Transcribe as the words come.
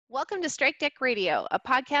Welcome to Strike Deck Radio, a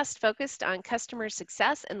podcast focused on customer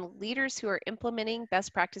success and leaders who are implementing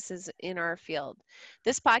best practices in our field.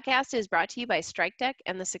 This podcast is brought to you by Strike Deck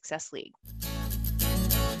and the Success League.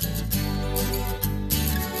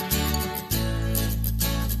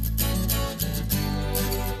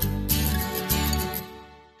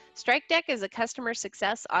 Strike Deck is a customer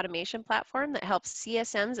success automation platform that helps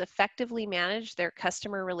CSMs effectively manage their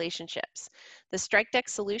customer relationships. The Strike Deck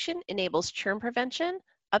solution enables churn prevention,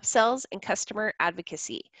 upsells, and customer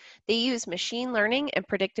advocacy. They use machine learning and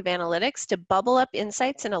predictive analytics to bubble up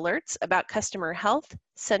insights and alerts about customer health,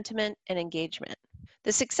 sentiment, and engagement.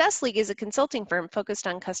 The Success League is a consulting firm focused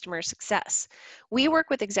on customer success. We work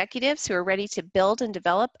with executives who are ready to build and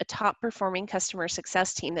develop a top-performing customer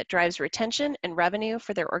success team that drives retention and revenue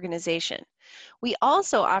for their organization. We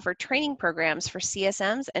also offer training programs for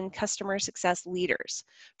CSMs and customer success leaders.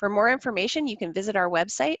 For more information, you can visit our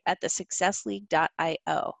website at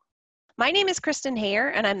thesuccessleague.io. My name is Kristen Hayer,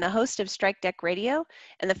 and I'm the host of Strike Deck Radio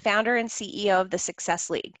and the founder and CEO of the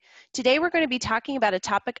Success League. Today, we're going to be talking about a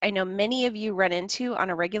topic I know many of you run into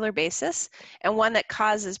on a regular basis, and one that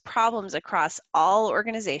causes problems across all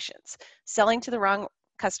organizations: selling to the wrong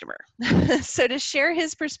customer. So to share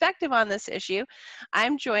his perspective on this issue,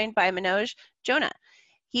 I'm joined by Manoj Jona.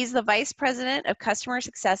 He's the Vice President of Customer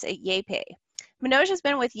Success at YayPay. Manoj has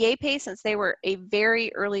been with YayPay since they were a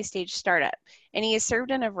very early stage startup, and he has served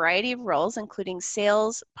in a variety of roles, including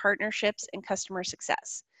sales, partnerships, and customer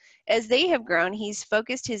success. As they have grown, he's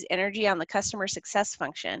focused his energy on the customer success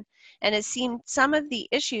function and has seen some of the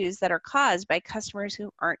issues that are caused by customers who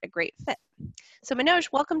aren't a great fit. So Manoj,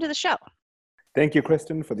 welcome to the show. Thank you,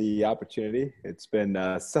 Kristen, for the opportunity. It's been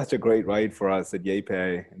such a great ride for us at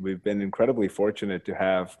YayPay. We've been incredibly fortunate to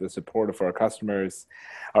have the support of our customers,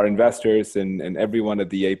 our investors, and everyone at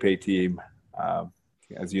the YayPay team.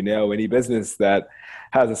 As you know, any business that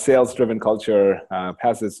has a sales-driven culture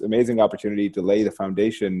has this amazing opportunity to lay the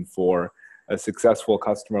foundation for a successful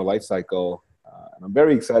customer lifecycle. And I'm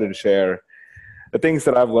very excited to share the things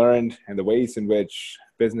that I've learned and the ways in which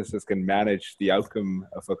businesses can manage the outcome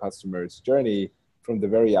of a customer's journey from the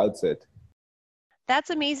very outset.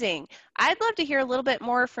 That's amazing. I'd love to hear a little bit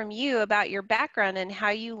more from you about your background and how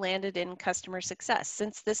you landed in customer success,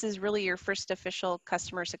 since this is really your first official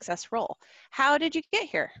customer success role. How did you get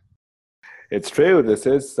here? It's true. This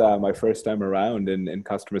is my first time around in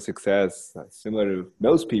customer success. Similar to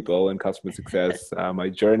most people in customer success, my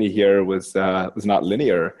journey here was not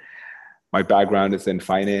linear. My background is in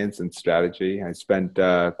finance and strategy. I spent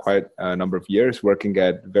quite a number of years working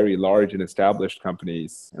at very large and established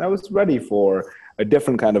companies. And I was ready for a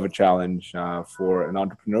different kind of a challenge for an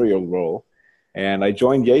entrepreneurial role. And I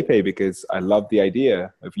joined YayPay because I loved the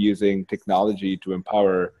idea of using technology to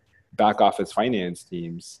empower back office finance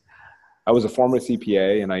teams. I was a former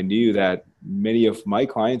CPA, and I knew that many of my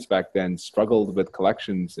clients back then struggled with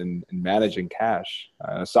collections and managing cash.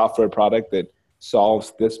 A software product that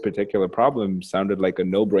solves this particular problem sounded like a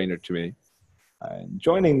no-brainer to me.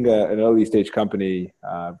 Joining an early stage company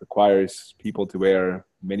requires people to wear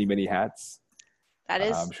many, many hats. That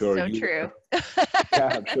is so true.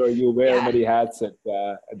 I'm sure you wear many hats at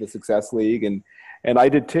the Success League, and I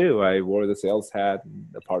did too. I wore the sales hat, and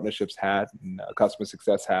the partnerships hat, and a customer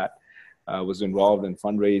success hat. Was involved in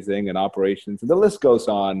fundraising and operations, and the list goes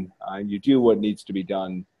on. And you do what needs to be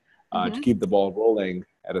done to keep the ball rolling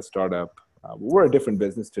at a startup. We're a different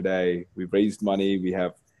business today. We've raised money. We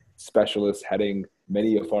have specialists heading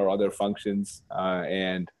many of our other functions.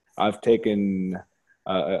 And I've taken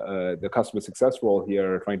the customer success role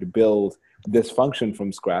here, trying to build this function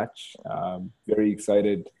from scratch. Very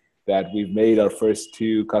excited that we've made our first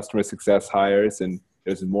 2 customer success hires, and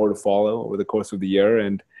there's more to follow over the course of the year.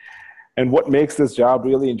 And what makes this job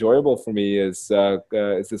really enjoyable for me is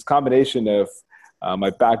this combination of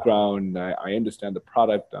my background. I understand the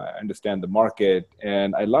product, I understand the market,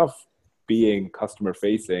 and I love being customer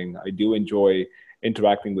facing. I do enjoy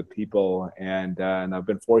interacting with people, and I've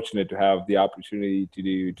been fortunate to have the opportunity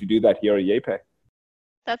to do that here at YayPay.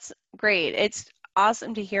 That's great. It's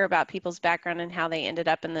awesome to hear about people's background and how they ended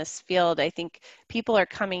up in this field. I think people are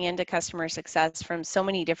coming into customer success from so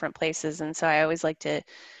many different places, and so I always like to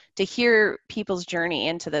hear people's journey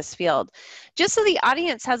into this field. Just so the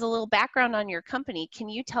audience has a little background on your company, can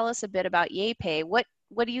you tell us a bit about YayPay? What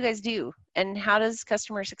do you guys do, and how does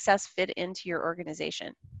customer success fit into your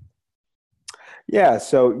organization? Yeah,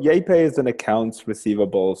 so YayPay is an accounts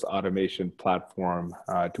receivables automation platform.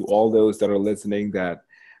 To all those that are listening that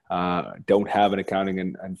don't have an accounting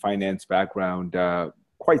and finance background,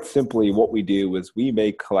 quite simply what we do is we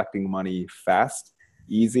make collecting money fast,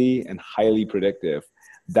 easy, and highly predictive.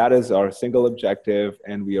 That is our single objective,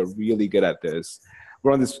 and we are really good at this.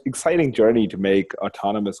 We're on this exciting journey to make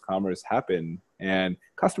autonomous commerce happen. And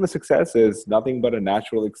customer success is nothing but a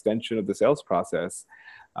natural extension of the sales process.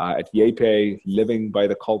 At YayPay, living by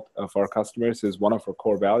the cult of our customers is one of our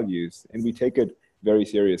core values, and we take it very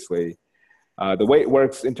seriously. The way it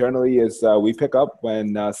works internally is we pick up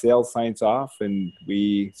when sales signs off, and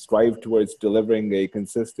we strive towards delivering a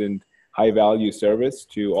consistent, high-value service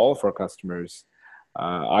to all of our customers.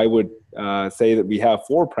 I would say that we have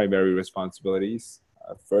four primary responsibilities.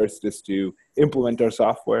 First is to implement our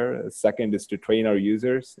software. Second is to train our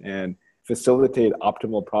users and facilitate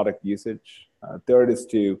optimal product usage. Third is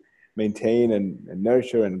to maintain and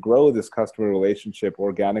nurture and grow this customer relationship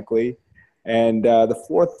organically. And the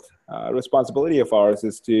fourth responsibility of ours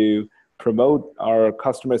is to promote our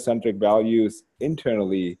customer-centric values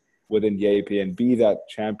internally within YayPay and be that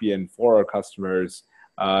champion for our customers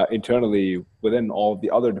internally within all of the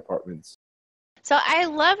other departments. So I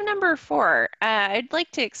love number 4. I'd like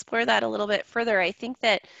to explore that a little bit further. I think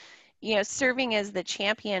that, serving as the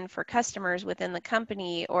champion for customers within the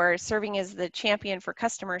company, or serving as the champion for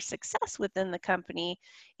customer success within the company,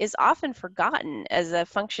 is often forgotten as a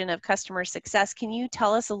function of customer success. Can you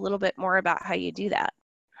tell us a little bit more about how you do that?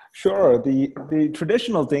 Sure. The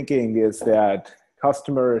traditional thinking is that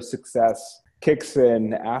customer success kicks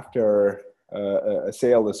in after a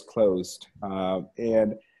sale is closed.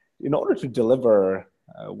 And in order to deliver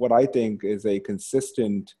what I think is a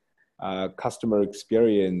consistent customer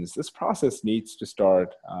experience, this process needs to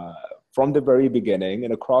start from the very beginning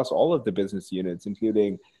and across all of the business units,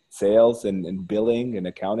 including sales and billing and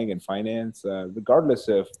accounting and finance, regardless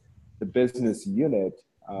of the business unit.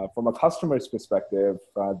 From a customer's perspective,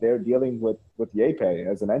 they're dealing with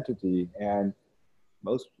YayPay as an entity, and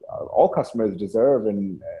all customers deserve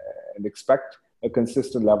and expect a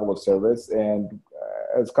consistent level of service. And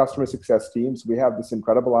as customer success teams, we have this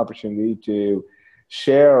incredible opportunity to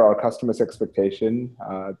share our customers' expectation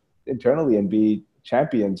internally and be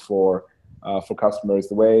champions for customers.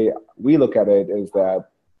 The way we look at it is that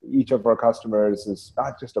each of our customers is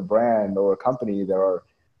not just a brand or a company. There are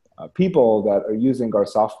people that are using our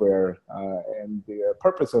software, and the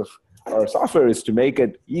purpose of our software is to make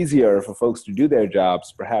it easier for folks to do their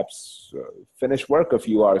jobs, perhaps finish work a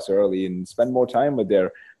few hours early and spend more time with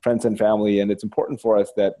their friends and family. And it's important for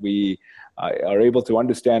us that we are able to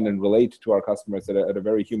understand and relate to our customers at a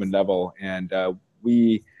very human level. And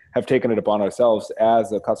we have taken it upon ourselves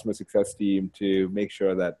as a customer success team to make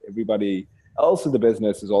sure that everybody else in the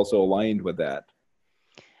business is also aligned with that.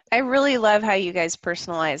 I really love how you guys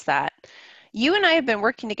personalize that. You and I have been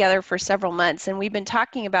working together for several months, and we've been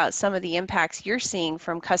talking about some of the impacts you're seeing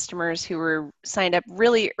from customers who were signed up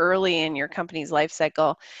really early in your company's life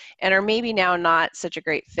cycle and are maybe now not such a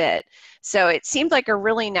great fit. So it seemed like a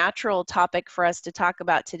really natural topic for us to talk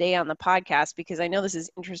about today on the podcast, because I know this is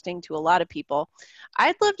interesting to a lot of people.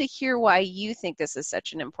 I'd love to hear why you think this is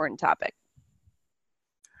such an important topic.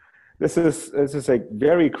 This is a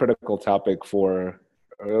very critical topic for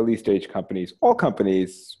early stage companies, all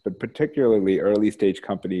companies, but particularly early stage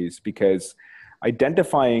companies, because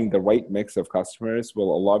identifying the right mix of customers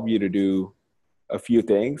will allow you to do a few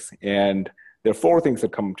things. And there are four things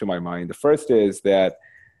that come to my mind. The first is that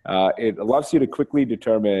it allows you to quickly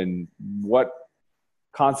determine what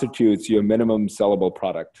constitutes your minimum sellable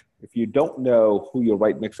product. If you don't know who your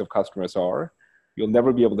right mix of customers are, you'll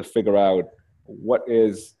never be able to figure out what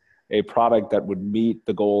is a product that would meet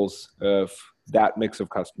the goals of that mix of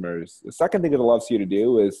customers. The second thing it allows you to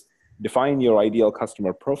do is define your ideal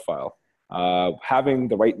customer profile. Having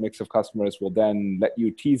the right mix of customers will then let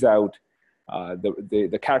you tease out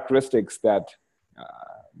the characteristics that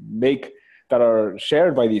are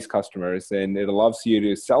shared by these customers, and it allows you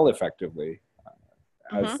to sell effectively.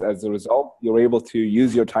 As a result, you're able to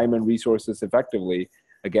use your time and resources effectively.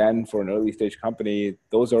 Again, for an early stage company,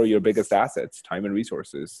 those are your biggest assets, time and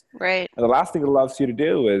resources. Right. And the last thing it allows you to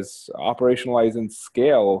do is operationalize and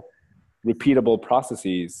scale repeatable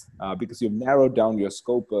processes, because you've narrowed down your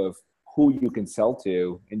scope of who you can sell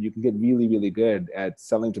to, and you can get really, really good at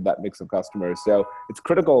selling to that mix of customers. So it's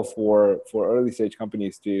critical for early stage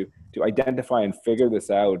companies to identify and figure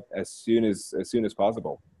this out as soon as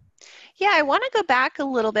possible. Yeah, I want to go back a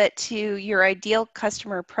little bit to your ideal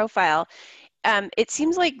customer profile. It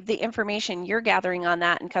seems like the information you're gathering on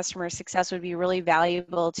that and customer success would be really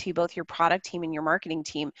valuable to both your product team and your marketing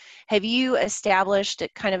team. Have you established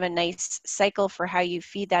kind of a nice cycle for how you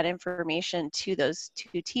feed that information to those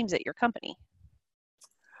two teams at your company?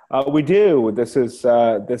 We do. This is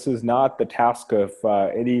not the task of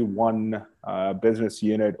any one business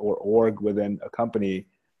unit or org within a company.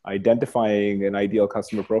 identifying an ideal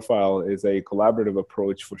customer profile is a collaborative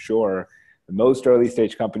approach for sure. Most early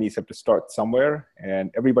stage companies have to start somewhere,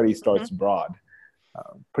 and everybody starts broad.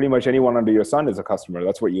 Pretty much anyone under your sun is a customer.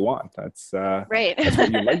 That's what you want. Right. That's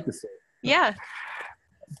what you like to say. Yeah.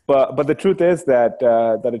 But the truth is that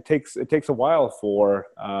it takes a while for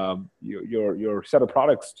your set of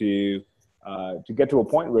products to get to a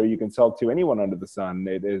point where you can sell to anyone under the sun.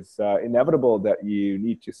 It is inevitable that you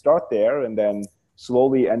need to start there and then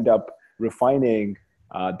slowly end up refining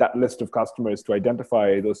that list of customers to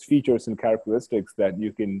identify those features and characteristics that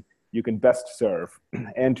you can best serve.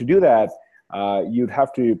 And to do that, you'd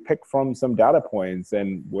have to pick from some data points.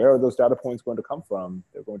 And where are those data points going to come from?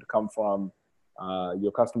 They're going to come from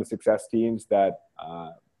your customer success teams that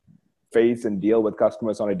face and deal with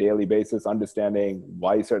customers on a daily basis, understanding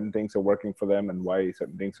why certain things are working for them and why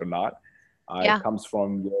certain things are not. It comes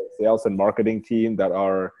from your sales and marketing team that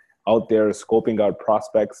are out there scoping out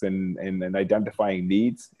prospects and identifying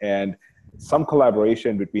needs. And some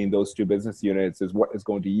collaboration between those two business units is what is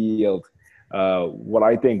going to yield what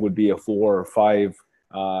I think would be a 4 or 5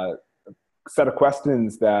 set of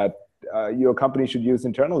questions that your company should use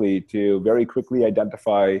internally to very quickly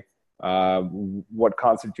identify what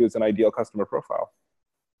constitutes an ideal customer profile.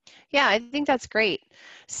 Yeah, I think that's great.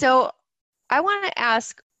 So I want to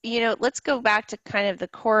ask, let's go back to kind of the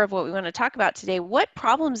core of what we want to talk about today. What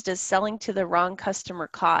problems does selling to the wrong customer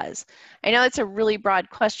cause? I know it's a really broad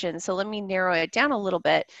question, so let me narrow it down a little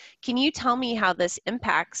bit. Can you tell me how this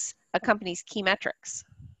impacts a company's key metrics?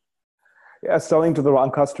 Yeah, selling to the wrong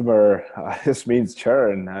customer just means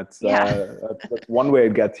churn. That's one way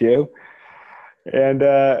it gets you. And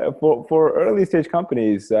for early stage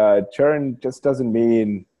companies, churn just doesn't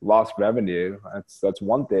mean lost revenue. That's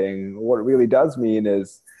one thing. What it really does mean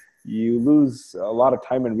is you lose a lot of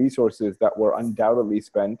time and resources that were undoubtedly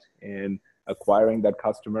spent in acquiring that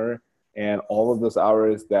customer, and all of those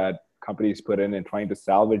hours that companies put in trying to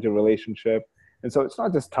salvage a relationship. And so it's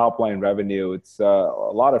not just top line revenue. It's a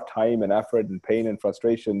lot of time and effort and pain and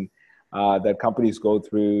frustration that companies go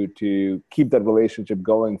through to keep that relationship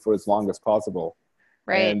going for as long as possible.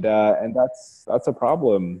 Right. And that's a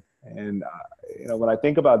problem. And when I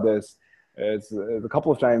think about this, it's a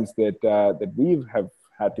couple of times that we have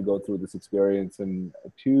had to go through this experience, and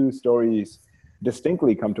 2 stories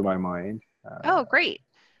distinctly come to my mind. Oh, great!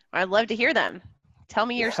 I'd love to hear them. Tell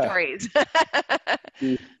me your stories.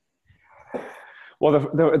 Well,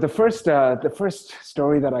 the first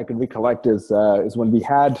story that I can recollect is when we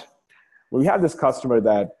had this customer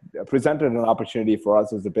that presented an opportunity for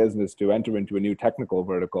us as a business to enter into a new technical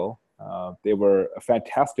vertical. They were a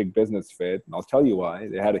fantastic business fit, and I'll tell you why.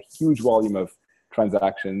 They had a huge volume of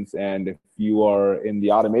transactions, and if you are in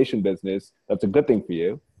the automation business, that's a good thing for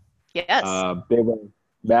you. Yes. They were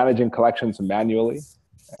managing collections manually,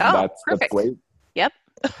 and that's great. Yep.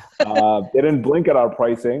 They didn't blink at our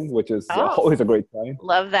pricing, which is always a great sign.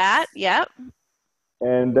 Love that. Yep.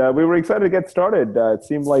 And we were excited to get started. It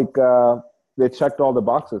seemed like they checked all the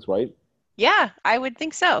boxes, right? Yeah, I would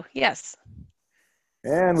think so. Yes.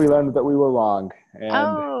 And we learned that we were wrong.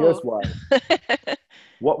 And here's why.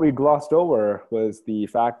 What we glossed over was the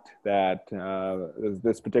fact that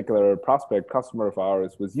this particular prospect customer of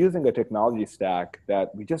ours was using a technology stack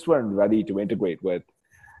that we just weren't ready to integrate with.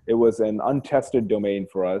 It was an untested domain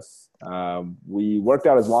for us. We worked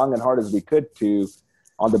out as long and hard as we could to,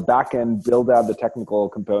 on the back end, build out the technical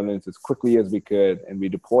components as quickly as we could, and we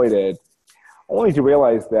deployed it, only to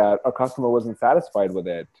realize that our customer wasn't satisfied with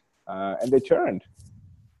it, and they churned.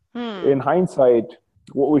 In hindsight,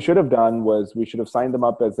 what we should have done was we should have signed them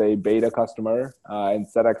up as a beta customer and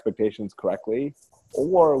set expectations correctly,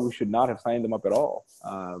 or we should not have signed them up at all.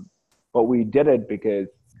 But we did it because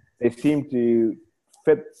they seemed to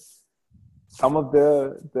fit some of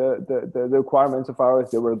the requirements of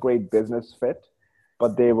ours. They were a great business fit,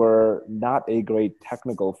 but they were not a great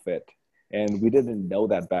technical fit. And we didn't know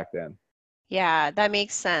that back then. Yeah, that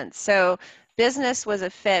makes sense. So business was a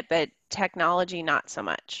fit, but technology not so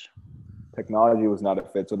much. Technology was not a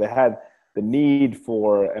fit. So they had the need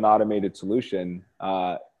for an automated solution,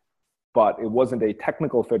 but it wasn't a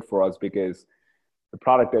technical fit for us because the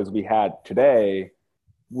product as we had today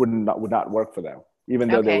would not work for them, even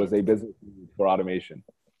though there was a business need for automation.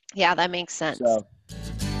 Yeah, that makes sense. So,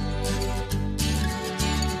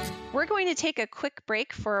 we're going to take a quick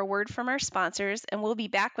break for a word from our sponsors, and we'll be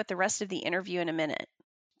back with the rest of the interview in a minute.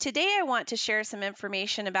 Today, I want to share some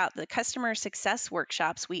information about the customer success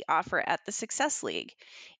workshops we offer at the Success League.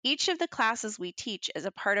 Each of the classes we teach as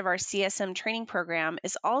a part of our CSM training program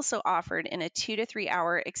is also offered in a 2 to 3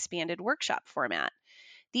 hour expanded workshop format.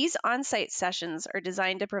 These on-site sessions are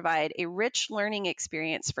designed to provide a rich learning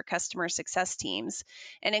experience for customer success teams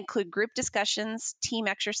and include group discussions, team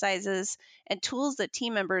exercises, and tools that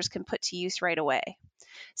team members can put to use right away.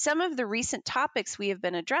 Some of the recent topics we have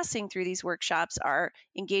been addressing through these workshops are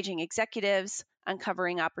engaging executives,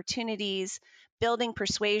 uncovering opportunities, building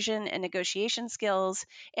persuasion and negotiation skills,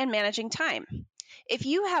 and managing time. If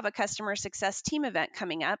you have a customer success team event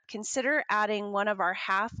coming up, consider adding one of our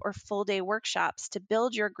half or full day workshops to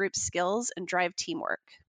build your group's skills and drive teamwork.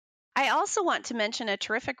 I also want to mention a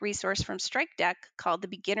terrific resource from StrikeDeck called The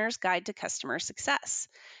Beginner's Guide to Customer Success.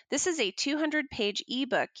 This is a 200-page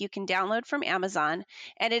ebook you can download from Amazon,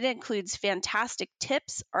 and it includes fantastic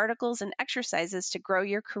tips, articles, and exercises to grow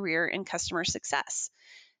your career in customer success.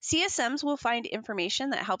 CSMs will find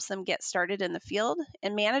information that helps them get started in the field,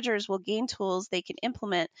 and managers will gain tools they can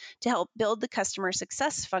implement to help build the customer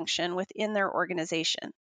success function within their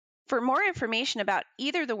organization. For more information about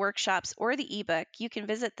either the workshops or the ebook, you can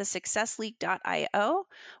visit thesuccessleague.io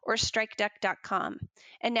or strikedeck.com.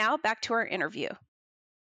 And now back to our interview.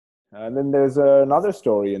 And then there's another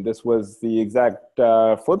story, and this was the exact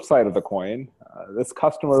flip side of the coin. This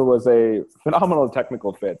customer was a phenomenal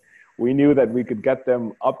technical fit. We knew that we could get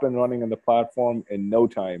them up and running on the platform in no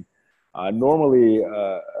time. Normally,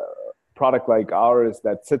 a product like ours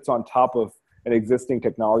that sits on top of an existing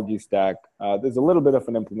technology stack, there's a little bit of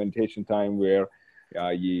an implementation time where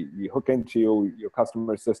you hook into your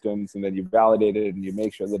customer systems and then you validate it and you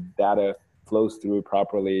make sure the data flows through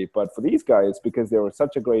properly. But for these guys, because they were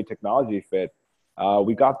such a great technology fit,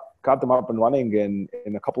 we got them up and running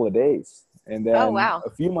in a couple of days. And then a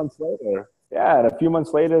few months later,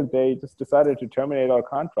 they just decided to terminate our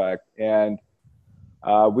contract. And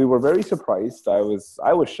we were very surprised. I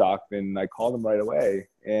was shocked, and I called them right away.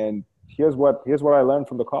 And here's what I learned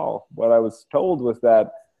from the call. What I was told was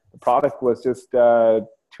that the product was just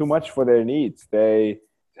too much for their needs. They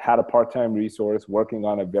had a part-time resource working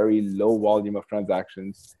on a very low volume of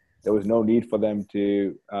transactions. There was no need for them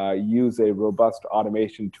to use a robust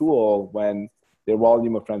automation tool when their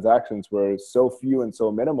volume of transactions were so few and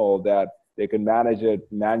so minimal that they could manage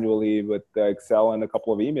it manually with Excel and a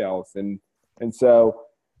couple of emails. And so,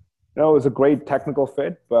 it was a great technical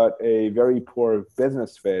fit, but a very poor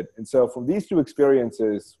business fit. And so from these two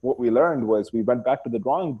experiences, what we learned was we went back to the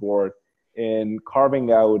drawing board in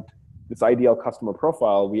carving out this ideal customer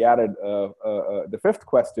profile. We added the fifth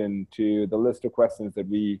question to the list of questions that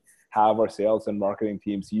we have our sales and marketing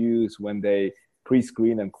teams use when they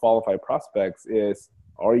pre-screen and qualify prospects is,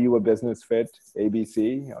 are you a business fit,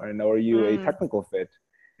 ABC, and are you a technical fit?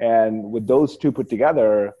 And with those two put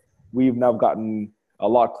together, we've now gotten a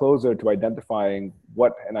lot closer to identifying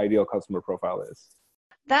what an ideal customer profile is.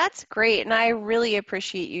 That's great. And I really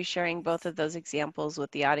appreciate you sharing both of those examples with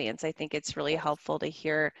the audience. I think it's really helpful to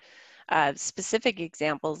hear specific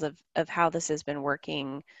examples of how this has been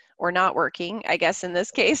working or not working, I guess in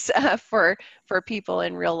this case, for people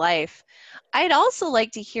in real life. I'd also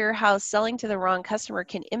like to hear how selling to the wrong customer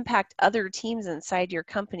can impact other teams inside your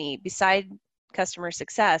company beside customer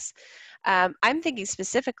success. I'm thinking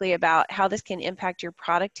specifically about how this can impact your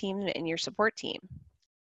product team and your support team.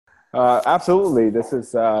 Absolutely. This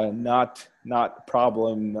is not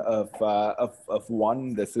problem of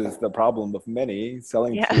one. This is the problem of many.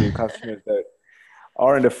 Selling to customers that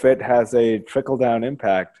aren't a fit has a trickle-down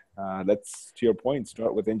impact. Let's, to your point,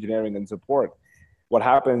 start with engineering and support. What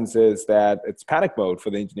happens is that it's panic mode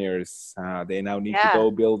for the engineers. They now need to go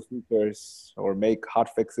build features or make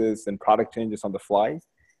hot fixes and product changes on the fly.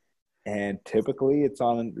 And typically it's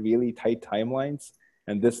on really tight timelines.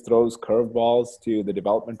 And this throws curveballs to the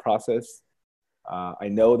development process. I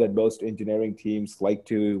know that most engineering teams like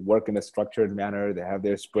to work in a structured manner. They have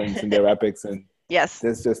their sprints and their epics, and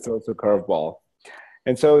this just throws a curveball.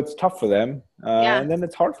 And so it's tough for them. And then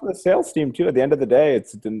it's hard for the sales team too. At the end of the day,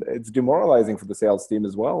 it's demoralizing for the sales team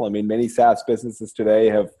as well. I mean, many SaaS businesses today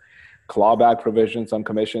have clawback provisions on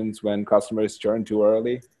commissions when customers churn too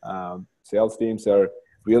early. Sales teams are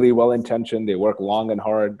really well-intentioned. They work long and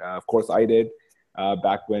hard. Of course, I did.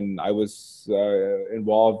 Back when I was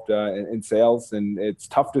involved in sales, and it's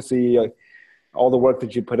tough to see all the work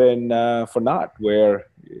that you put in for naught, where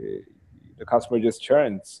the customer just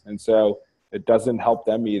churns, and so it doesn't help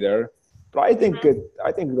them either. But I think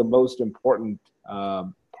the most important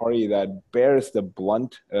party that bears the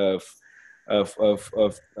blunt of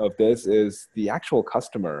this is the actual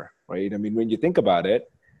customer, right? I mean, when you think about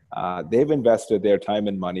it, they've invested their time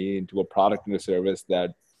and money into a product and a service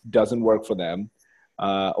that doesn't work for them.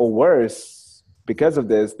 Or worse, because of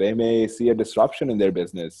this, they may see a disruption in their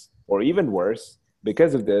business. Or even worse,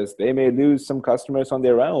 because of this, they may lose some customers on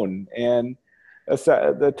their own. And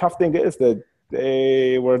the tough thing is that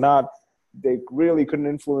they really couldn't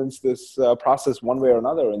influence this process one way or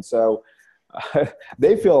another. And so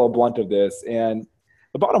they feel a blunt of this. And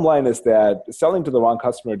the bottom line is that selling to the wrong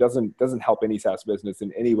customer doesn't help any SaaS business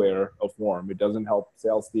in any way or form. It doesn't help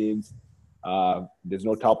sales teams. There's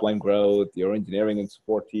no top line growth. Your engineering and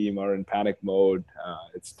support team are in panic mode.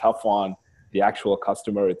 It's tough on the actual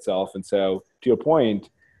customer itself. And so to your point,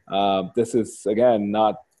 this is, again,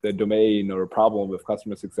 not the domain or problem of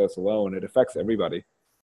customer success alone. It affects everybody.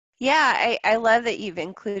 Yeah, I love that you've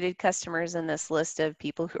included customers in this list of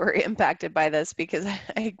people who are impacted by this, because I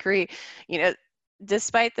agree.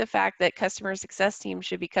 Despite the fact that customer success teams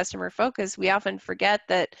should be customer focused, we often forget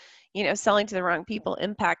that, selling to the wrong people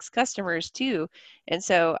impacts customers too. And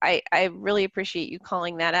so I really appreciate you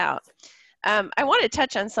calling that out. I want to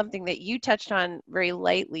touch on something that you touched on very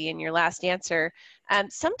lightly in your last answer.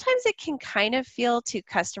 Sometimes it can kind of feel to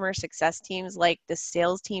customer success teams like the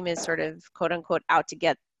sales team is sort of quote unquote out to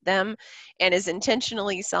get them and is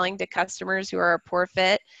intentionally selling to customers who are a poor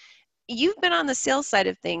fit. You've been on the sales side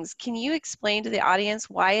of things. Can you explain to the audience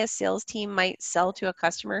why a sales team might sell to a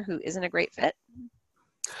customer who isn't a great fit?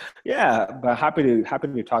 Yeah, but happy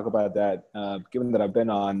to talk about that. Given that I've been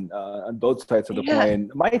on both sides of the coin,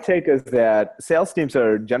 my take is that sales teams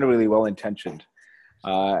are generally well-intentioned,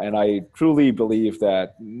 and I truly believe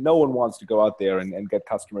that no one wants to go out there and get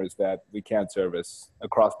customers that we can't service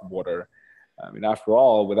across the border. I mean, after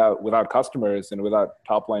all, without customers and without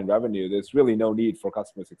top-line revenue, there's really no need for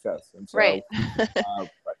customer success. And so, right. I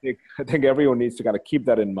think everyone needs to kind of keep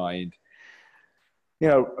that in mind.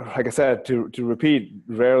 Like I said, to repeat,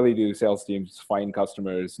 rarely do sales teams find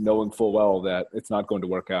customers knowing full well that it's not going to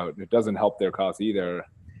work out. It doesn't help their cause either.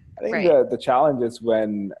 I think the challenge is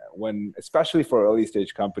when, especially for early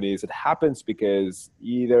stage companies, it happens because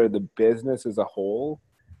either the business as a whole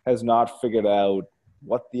has not figured out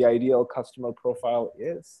what the ideal customer profile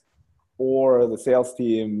is, or the sales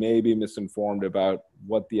team may be misinformed about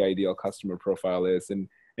what the ideal customer profile is. And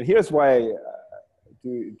here's why,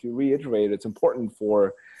 to reiterate, it's important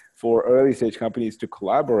for early stage companies to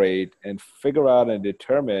collaborate and figure out and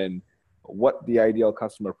determine what the ideal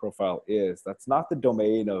customer profile is. That's not the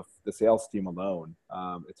domain of the sales team alone.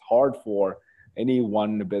 It's hard for any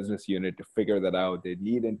one business unit to figure that out. They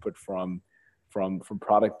need input from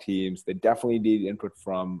product teams. They definitely need input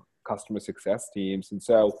from customer success teams. And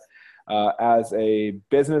so as a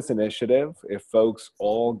business initiative, if folks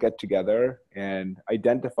all get together and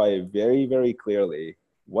identify very, very clearly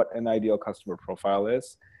what an ideal customer profile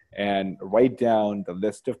is and write down the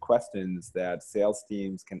list of questions that sales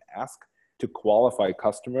teams can ask to qualify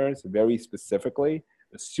customers very specifically,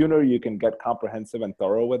 the sooner you can get comprehensive and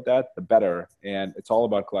thorough with that, the better. And it's all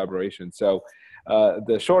about collaboration. So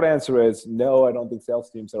the short answer is no, I don't think sales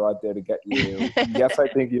teams are out there to get you. Yes, I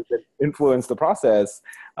think you can influence the process.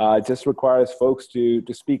 It just requires folks to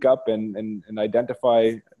speak up and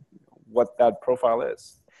identify what that profile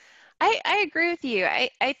is. I agree with you.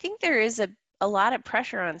 I think there is a lot of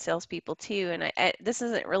pressure on salespeople too. And this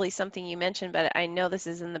isn't really something you mentioned, but I know this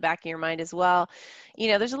is in the back of your mind as well.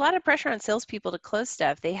 There's a lot of pressure on salespeople to close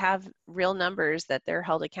stuff. They have real numbers that they're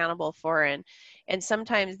held accountable for. And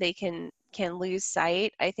sometimes they can lose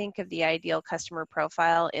sight, I think, of the ideal customer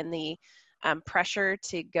profile in the pressure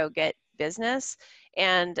to go get business.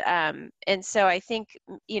 And so I think,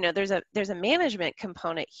 there's a management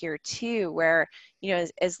component here too, where,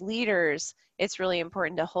 as leaders, it's really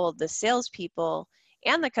important to hold the salespeople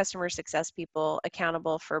and the customer success people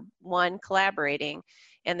accountable for, one, collaborating,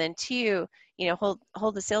 and then two, hold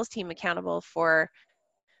the sales team accountable for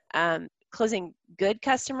closing good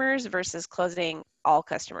customers versus closing all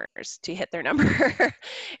customers to hit their number.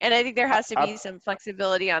 And I think there has to be some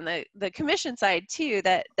flexibility on the commission side too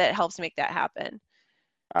that helps make that happen.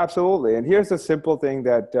 Absolutely. And here's a simple thing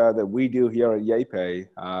that we do here at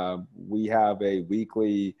YayPay. We have a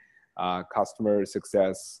weekly customer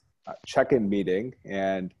success check-in meeting.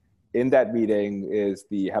 And in that meeting is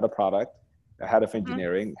the head of product, the head of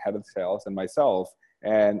engineering, head of sales, and myself.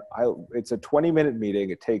 And it's a 20-minute meeting.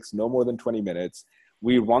 It takes no more than 20 minutes.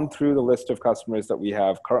 We run through the list of customers that we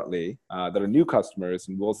have currently that are new customers.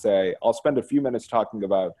 And we'll say, I'll spend a few minutes talking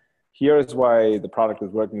about, here's why the product is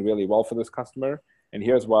working really well for this customer. And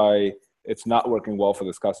here's why it's not working well for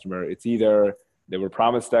this customer. It's either they were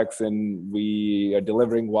promised X and we are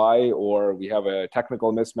delivering Y, or we have a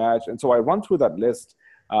technical mismatch. And so I run through that list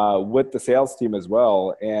with the sales team as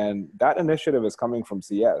well. And that initiative is coming from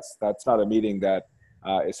CS. That's not a meeting that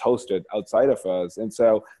is hosted outside of us. And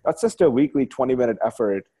so that's just a weekly 20-minute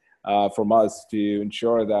effort from us to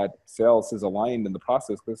ensure that sales is aligned in the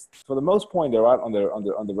process. Because for the most point, they're out on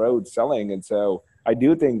the road selling, and so I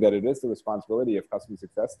do think that it is the responsibility of customer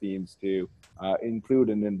success teams to include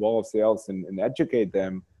and involve sales and educate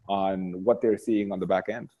them on what they're seeing on the back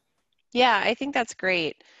end. Yeah, I think that's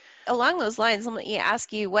great. Along those lines, let me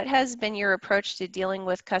ask you, what has been your approach to dealing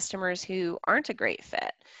with customers who aren't a great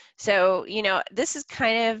fit? So, this is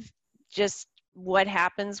kind of just what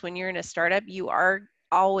happens when you're in a startup. You are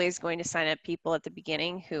always going to sign up people at the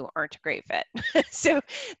beginning who aren't a great fit. So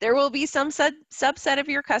there will be some subset of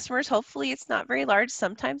your customers, hopefully it's not very large,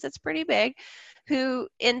 sometimes it's pretty big, who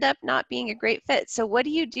end up not being a great fit. So what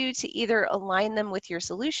do you do to either align them with your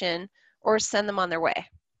solution or send them on their way?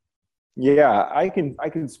 Yeah, I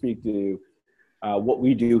can speak to what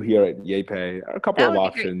we do here at YayPay. A couple That of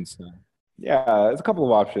would be great. options. Yeah, there's a couple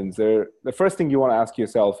of options. The first thing you want to ask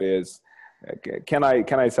yourself is, can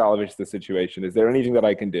I salvage the situation? Is there anything that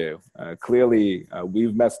I can do? Clearly,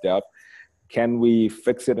 we've messed up. Can we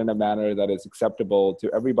fix it in a manner that is acceptable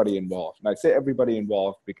to everybody involved? And I say everybody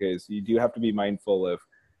involved because you do have to be mindful of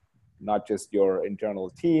not just your internal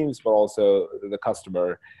teams, but also the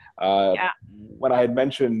customer. Yeah. When I had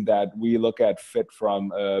mentioned that we look at fit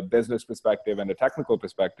from a business perspective and a technical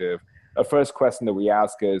perspective, the first question that we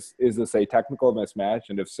ask is this a technical mismatch?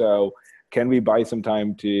 And if so, can we buy some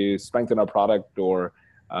time to strengthen our product or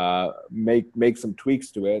make some tweaks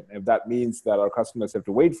to it? If that means that our customers have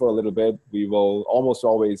to wait for a little bit, we will almost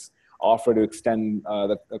always offer to extend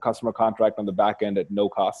the customer contract on the back end at no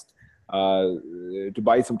cost. To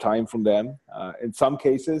buy some time from them. In some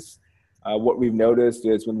cases, what we've noticed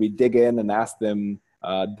is when we dig in and ask them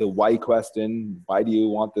the why question, why do you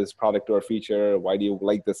want this product or feature? Why do you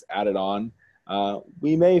like this added on?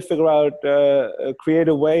 We may figure out a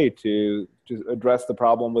creative way to address the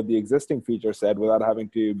problem with the existing feature set without having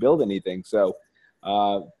to build anything. So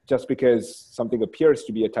just because something appears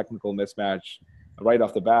to be a technical mismatch right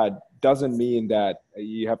off the bat doesn't mean that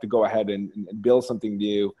you have to go ahead and build something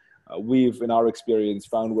new. We've, in our experience,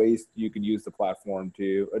 found ways you can use the platform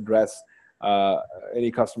to address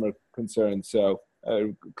any customer concerns. So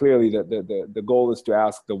clearly, the goal is to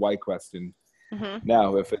ask the why question. Mm-hmm.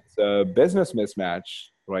 Now, if it's a business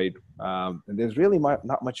mismatch, right, there's really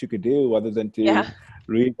not much you could do other than to Yeah.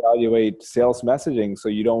 reevaluate sales messaging so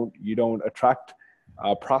you don't attract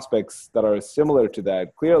prospects that are similar to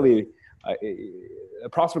that. Clearly, a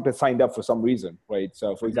prospect has signed up for some reason, right?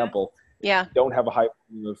 So, for example, Yeah. don't have a high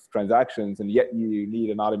volume of transactions and yet you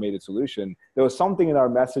need an automated solution. There was something in our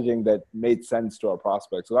messaging that made sense to our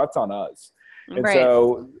prospects. So that's on us. And Right.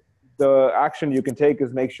 so the action you can take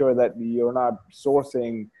is make sure that you're not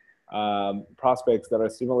sourcing prospects that are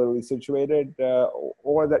similarly situated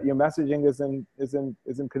or that your messaging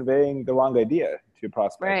isn't conveying the wrong idea to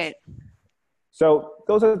prospects. Right. So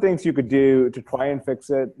those are the things you could do to try and fix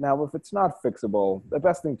it. Now, if it's not fixable, the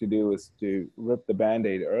best thing to do is to rip the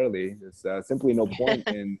Band-Aid early. There's simply no point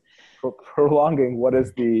in prolonging what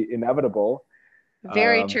is the inevitable.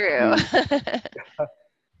 Very true.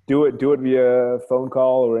 Do it via phone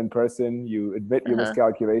call or in person. You admit your Uh-huh.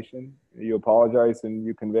 miscalculation, you apologize, and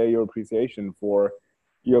you convey your appreciation for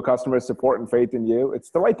your customers' support and faith in you.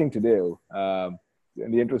 It's the right thing to do. In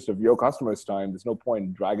the interest of your customers' time, there's no point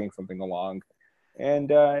in dragging something along.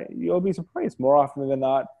 And you'll be surprised more often than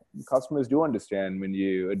not, customers do understand when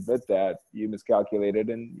you admit that you miscalculated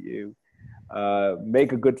and you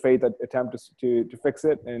make a good faith attempt to fix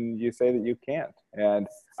it and you say that you can't. And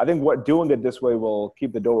I think doing it this way will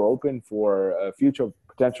keep the door open for a future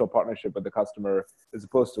potential partnership with the customer as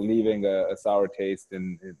opposed to leaving a sour taste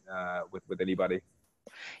with anybody.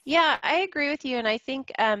 Yeah, I agree with you. And I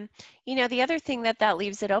think, the other thing that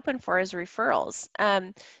leaves it open for is referrals.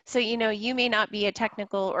 So, you may not be a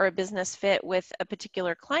technical or a business fit with a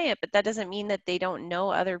particular client, but that doesn't mean that they don't know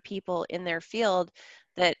other people in their field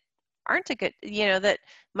that aren't a good, that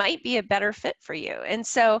might be a better fit for you. And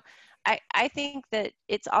so I think that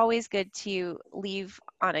it's always good to leave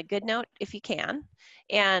on a good note if you can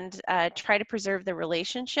and try to preserve the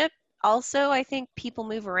relationship. Also, I think people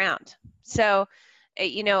move around. So,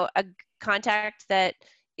 a contact that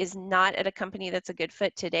is not at a company that's a good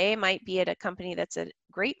fit today might be at a company that's a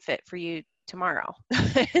great fit for you tomorrow.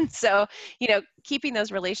 And so, keeping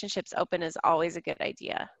those relationships open is always a good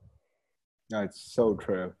idea. No, it's so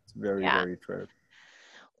true. It's very, Yeah. very true.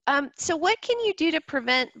 So what can you do to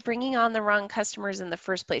prevent bringing on the wrong customers in the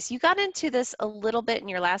first place? You got into this a little bit in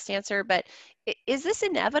your last answer, but is this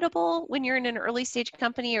inevitable when you're in an early stage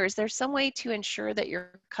company, or is there some way to ensure that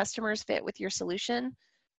your customers fit with your solution?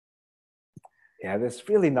 Yeah, there's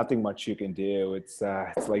really nothing much you can do. It's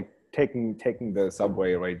like taking the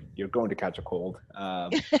subway, right, you're going to catch a cold.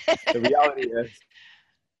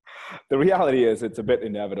 The reality is, it's a bit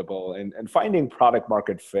inevitable, and finding product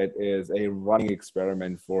market fit is a running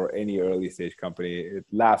experiment for any early stage company. It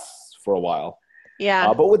lasts for a while.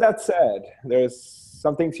 Yeah. But with that said, there's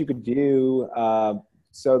some things you could do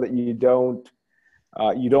so that you don't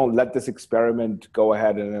let this experiment go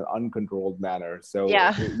ahead in an uncontrolled manner. So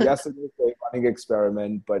Yeah. yes, it is a running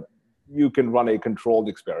experiment, but you can run a controlled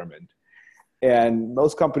experiment. And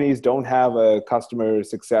most companies don't have a customer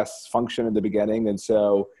success function in the beginning. And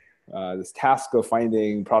so this task of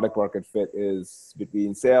finding product market fit is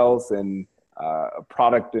between sales and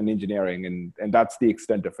product and engineering. And that's the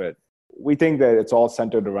extent of it. We think that it's all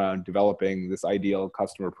centered around developing this ideal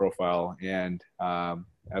customer profile. And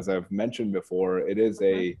as I've mentioned before, it is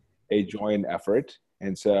a joint effort.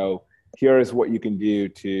 And so here is what you can do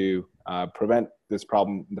to prevent this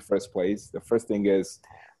problem in the first place. The first thing is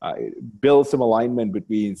build some alignment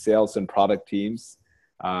between sales and product teams,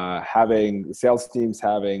 having sales teams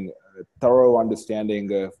having a thorough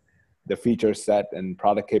understanding of the feature set and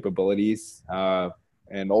product capabilities,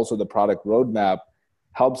 and also the product roadmap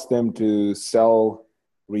helps them to sell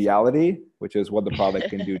reality, which is what the product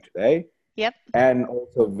can do today. Yep. And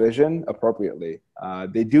also vision appropriately.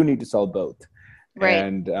 They do need to sell both. Right.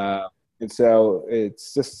 And so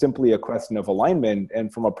it's just simply a question of alignment.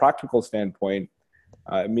 And from a practical standpoint,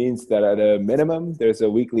 it means that at a minimum, there's a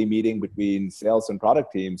weekly meeting between sales and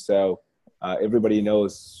product teams. So everybody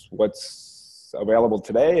knows what's available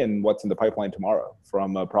today and what's in the pipeline tomorrow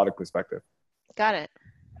from a product perspective. Got it.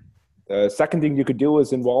 The second thing you could do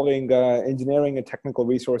is involving engineering and technical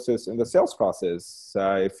resources in the sales process.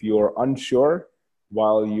 If you're unsure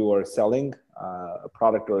while you are selling a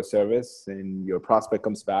product or a service and your prospect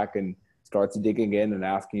comes back and starts digging in and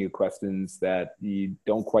asking you questions that you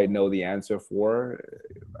don't quite know the answer for,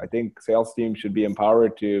 I think sales teams should be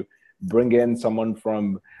empowered to bring in someone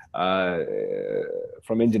from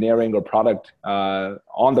engineering or product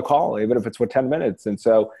on the call, even if it's for 10 minutes. And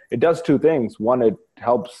so it does two things. One, it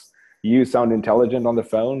helps you sound intelligent on the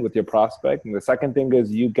phone with your prospect. And the second thing is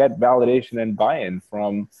you get validation and buy-in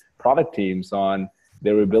from product teams on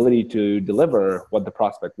their ability to deliver what the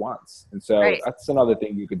prospect wants. And so that's another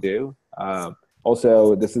thing you could do.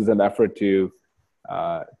 Also, this is an effort to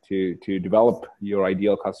develop your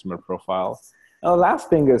ideal customer profile. And the last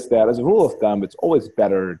thing is that as a rule of thumb, it's always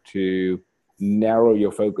better to narrow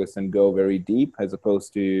your focus and go very deep as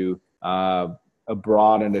opposed to a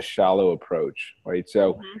broad and a shallow approach, right?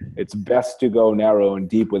 So it's best to go narrow and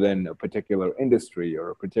deep within a particular industry or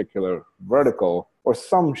a particular vertical or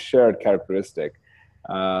some shared characteristic.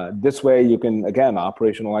 This way you can, again,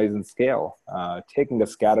 operationalize and scale. Taking a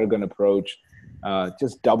scattergun approach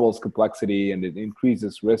just doubles complexity and it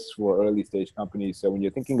increases risks for early stage companies. So when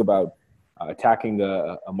you're thinking about attacking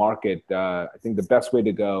a market, I think the best way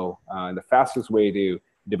to go, the fastest way to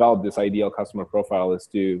develop this ideal customer profile is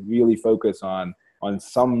to really focus on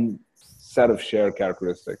some set of shared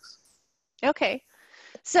characteristics. Okay.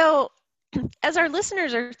 So as our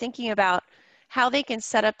listeners are thinking about how they can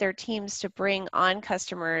set up their teams to bring on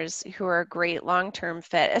customers who are a great long-term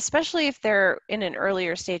fit, especially if they're in an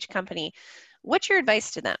earlier stage company, what's your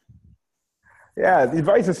advice to them? Yeah, the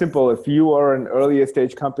advice is simple. If you are an earlier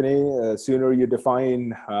stage company, sooner you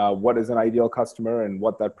define what is an ideal customer and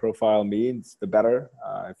what that profile means, the better.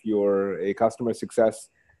 If you're a customer success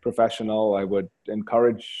professional, I would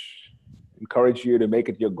encourage you to make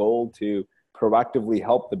it your goal to proactively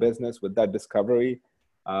help the business with that discovery.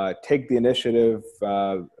 Take the initiative,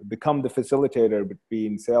 become the facilitator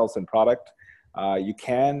between sales and product. You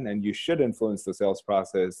can and you should influence the sales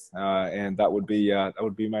process, and that would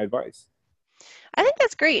be my advice. I think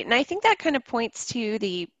that's great. And I think that kind of points to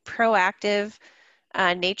the proactive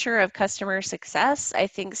nature of customer success. I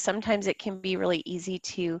think sometimes it can be really easy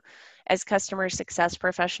to, as customer success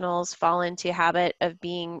professionals, fall into a habit of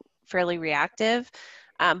being fairly reactive,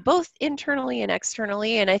 both internally and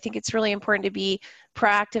externally. And I think it's really important to be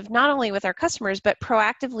proactive, not only with our customers, but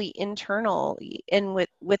proactively internally and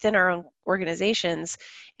within our own organizations,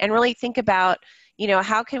 and really think about,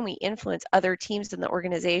 how can we influence other teams in the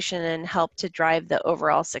organization and help to drive the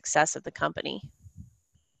overall success of the company?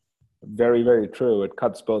 Very, very true. It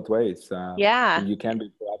cuts both ways. Yeah. You can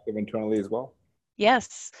be proactive internally as well.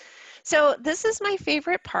 Yes. So this is my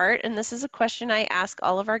favorite part, and this is a question I ask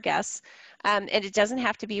all of our guests, and it doesn't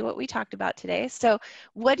have to be what we talked about today. So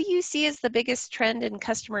what do you see as the biggest trend in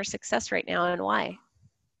customer success right now, and why?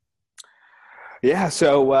 Yeah,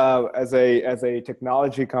 so as a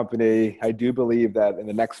technology company, I do believe that in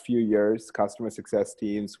the next few years, customer success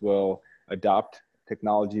teams will adopt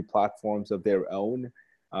technology platforms of their own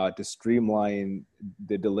to streamline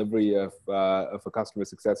the delivery of a customer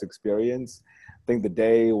success experience. I think the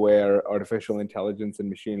day where artificial intelligence and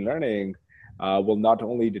machine learning will not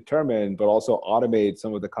only determine, but also automate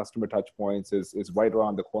some of the customer touch points is right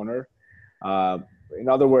around the corner. In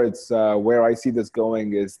other words, where I see this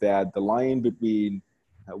going is that the line between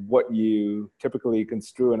what you typically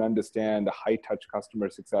construe and understand a high touch customer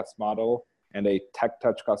success model and a tech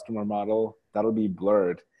touch customer model, that'll be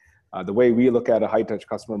blurred. The way we look at a high touch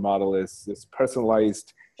customer model is this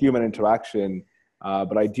personalized human interaction.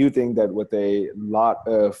 But I do think that with a lot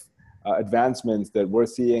of advancements that we're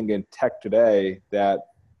seeing in tech today, that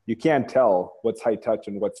you can't tell what's high touch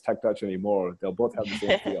and what's tech touch anymore. They'll both have the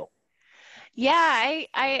same feel. Yeah,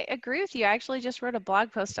 I agree with you. I actually just wrote a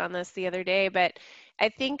blog post on this the other day, but I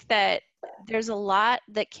think that there's a lot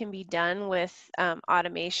that can be done with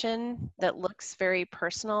automation that looks very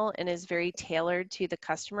personal and is very tailored to the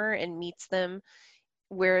customer and meets them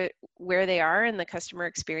where they are in the customer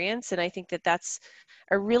experience. And I think that that's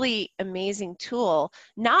a really amazing tool,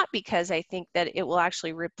 not because I think that it will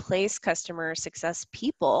actually replace customer success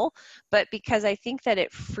people, but because I think that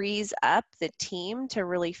it frees up the team to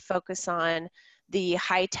really focus on the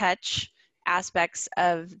high touch aspects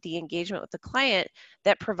of the engagement with the client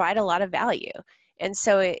that provide a lot of value. And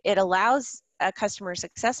so it allows a customer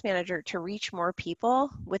success manager to reach more people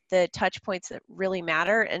with the touch points that really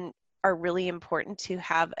matter and are really important to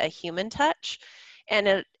have a human touch.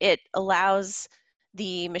 And it allows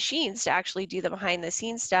the machines to actually do the behind the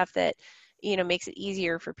scenes stuff that, makes it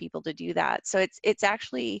easier for people to do that. So it's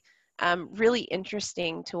actually really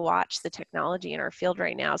interesting to watch the technology in our field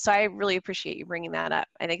right now. So I really appreciate you bringing that up.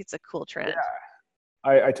 I think it's a cool trend.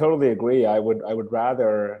 Yeah. I totally agree. I would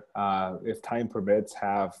rather, if time permits,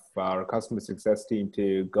 have our customer success team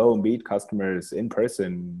to go meet customers in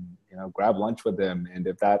person, grab lunch with them. And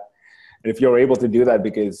if you're able to do that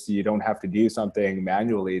because you don't have to do something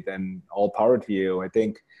manually, then all power to you. I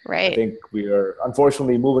think we are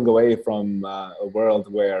unfortunately moving away from a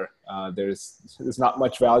world where there's not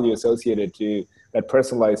much value associated to that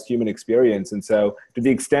personalized human experience. And so to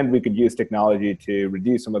the extent we could use technology to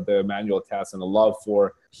reduce some of the manual tasks and the love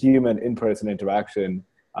for human in-person interaction,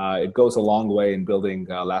 it goes a long way in building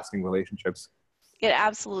lasting relationships. It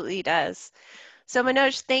absolutely does. So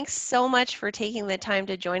Manoj, thanks so much for taking the time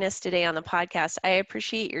to join us today on the podcast. I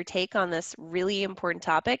appreciate your take on this really important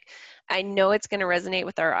topic. I know it's going to resonate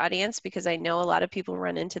with our audience because I know a lot of people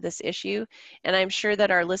run into this issue, and I'm sure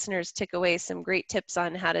that our listeners took away some great tips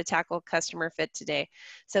on how to tackle customer fit today.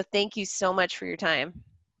 So thank you so much for your time.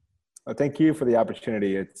 Thank you for the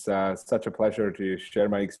opportunity. It's such a pleasure to share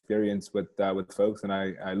my experience with folks, and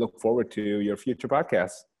I look forward to your future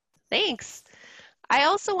podcasts. Thanks. I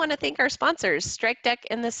also want to thank our sponsors, StrikeDeck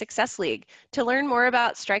and the Success League. To learn more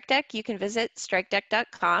about StrikeDeck, you can visit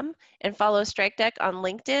strikedeck.com and follow StrikeDeck on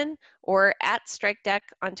LinkedIn or at StrikeDeck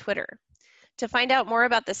on Twitter. To find out more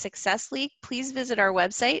about the Success League, please visit our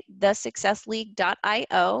website,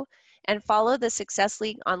 thesuccessleague.io, and follow the Success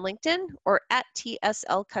League on LinkedIn or at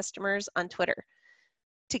TSL Customers on Twitter.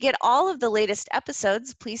 To get all of the latest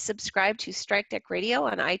episodes, please subscribe to StrikeDeck Radio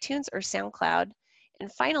on iTunes or SoundCloud.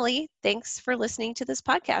 And finally, thanks for listening to this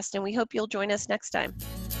podcast, and we hope you'll join us next time.